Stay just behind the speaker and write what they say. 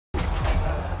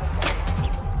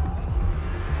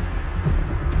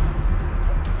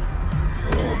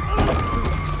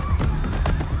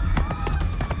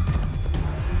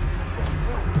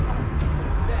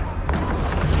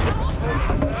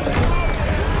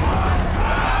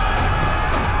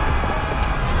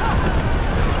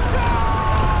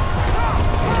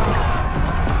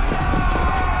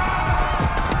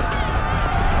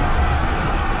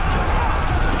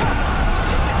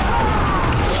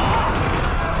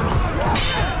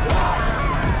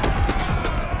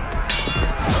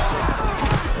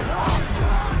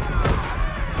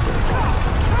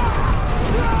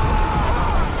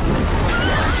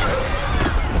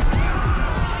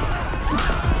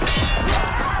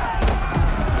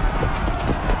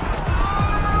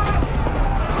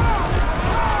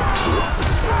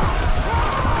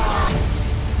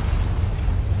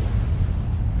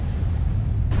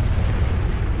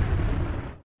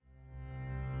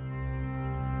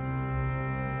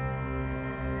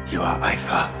You are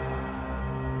Ivar,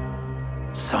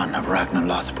 son of Ragnar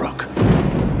Lothbrok,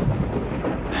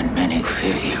 and many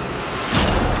fear you.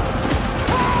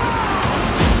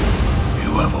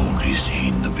 You have only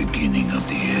seen the beginning of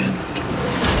the end.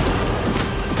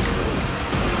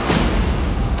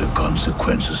 The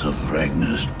consequences of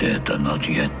Ragnar's death are not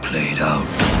yet played out.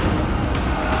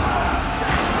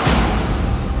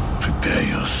 Prepare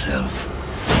yourself.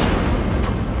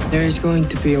 There is going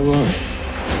to be a war.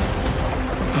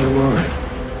 A war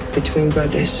between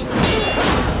brothers. A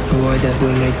war that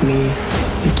will make me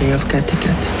the king of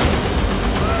Kattegat.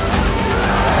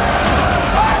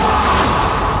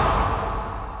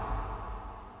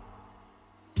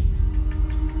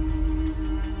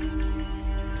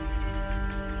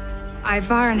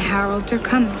 Ivar and Harold are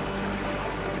coming.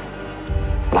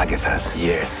 Lagertha's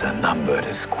years are numbered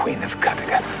as Queen of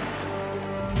Kattegat.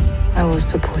 I will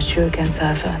support you against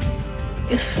Ivar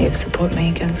if you support me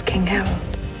against King Harold.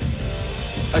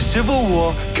 A civil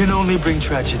war can only bring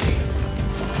tragedy.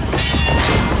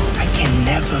 I can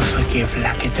never forgive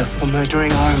Lagertha for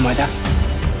murdering our mother.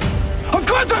 Of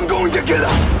course I'm going to kill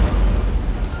her!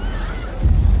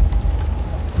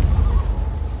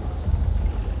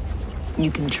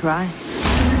 You can try.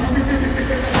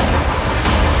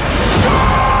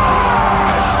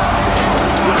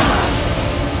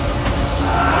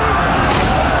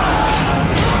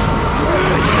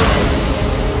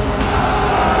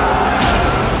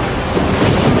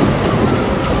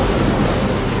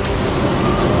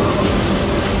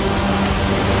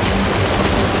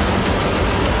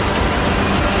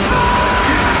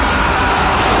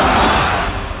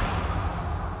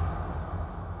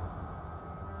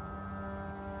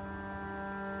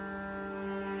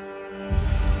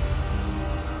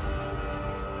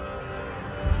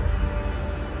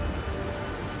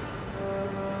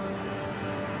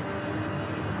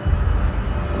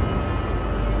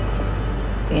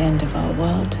 The end of our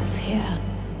world is here.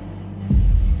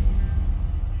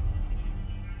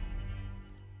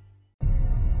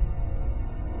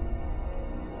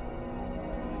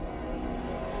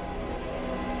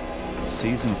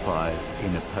 Season 5,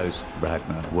 in a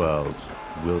post-Ragnar world,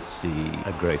 will see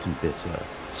a great and bitter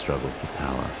struggle for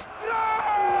power.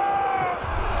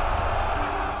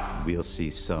 We'll see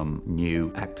some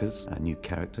new actors, new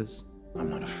characters. I'm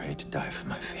not afraid to die for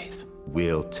my faith.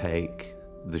 We'll take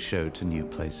the show to new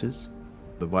places.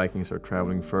 The Vikings are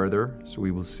traveling further, so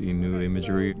we will see new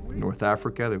imagery. North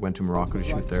Africa, they went to Morocco to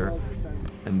shoot there.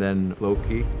 And then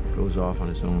Loki goes off on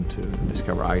his own to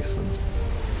discover Iceland.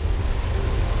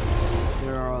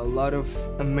 There are a lot of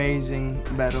amazing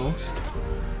battles.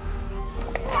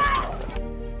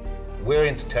 We're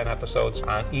into 10 episodes,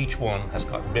 and each one has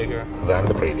got bigger than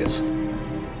the previous.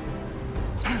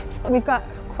 We've got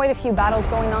quite a few battles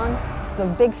going on. The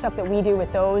big stuff that we do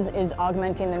with those is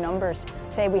augmenting the numbers.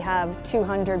 Say we have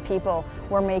 200 people,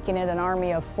 we're making it an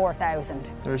army of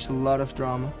 4,000. There's a lot of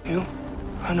drama. You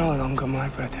are no longer my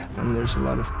brother. And there's a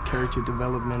lot of character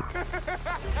development.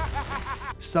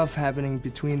 Stuff happening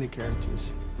between the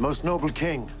characters. Most noble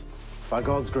king, by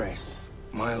God's grace.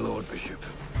 My lord bishop.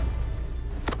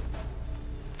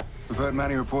 We've heard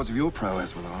many reports of your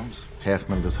prowess with arms.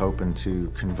 Hermund is hoping to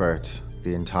convert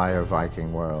the entire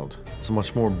Viking world. It's a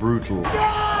much more brutal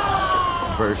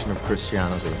version of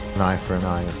Christianity. An eye for an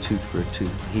eye, a tooth for a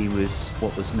tooth. He was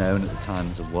what was known at the time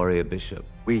as a warrior bishop.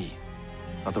 We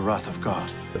are the wrath of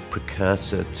God. A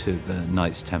precursor to the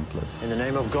Knights Templar. In the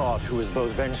name of God, who is both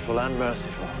vengeful and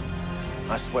merciful,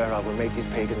 I swear I will make these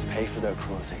pagans pay for their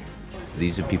cruelty.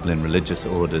 These are people in religious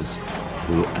orders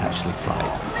who will actually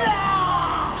fight.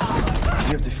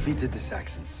 We have defeated the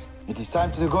Saxons. It is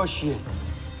time to negotiate.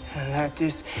 And that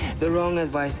is the wrong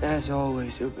advice, as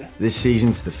always, Ube. This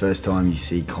season, for the first time, you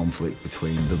see conflict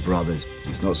between the brothers.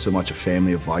 It's not so much a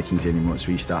family of Vikings anymore,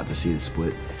 so we start to see the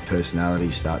split.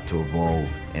 Personalities start to evolve,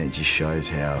 and it just shows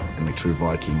how, in the true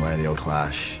Viking way, they all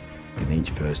clash, and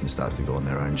each person starts to go on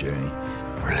their own journey.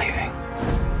 We're leaving.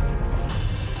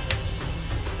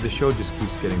 The show just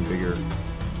keeps getting bigger.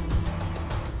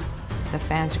 The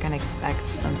fans are going to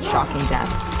expect some shocking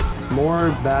deaths. More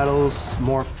battles,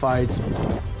 more fights,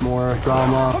 more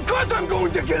drama. Of course I'm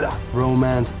going to kill her!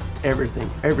 Romance, everything.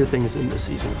 Everything is in this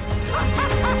season.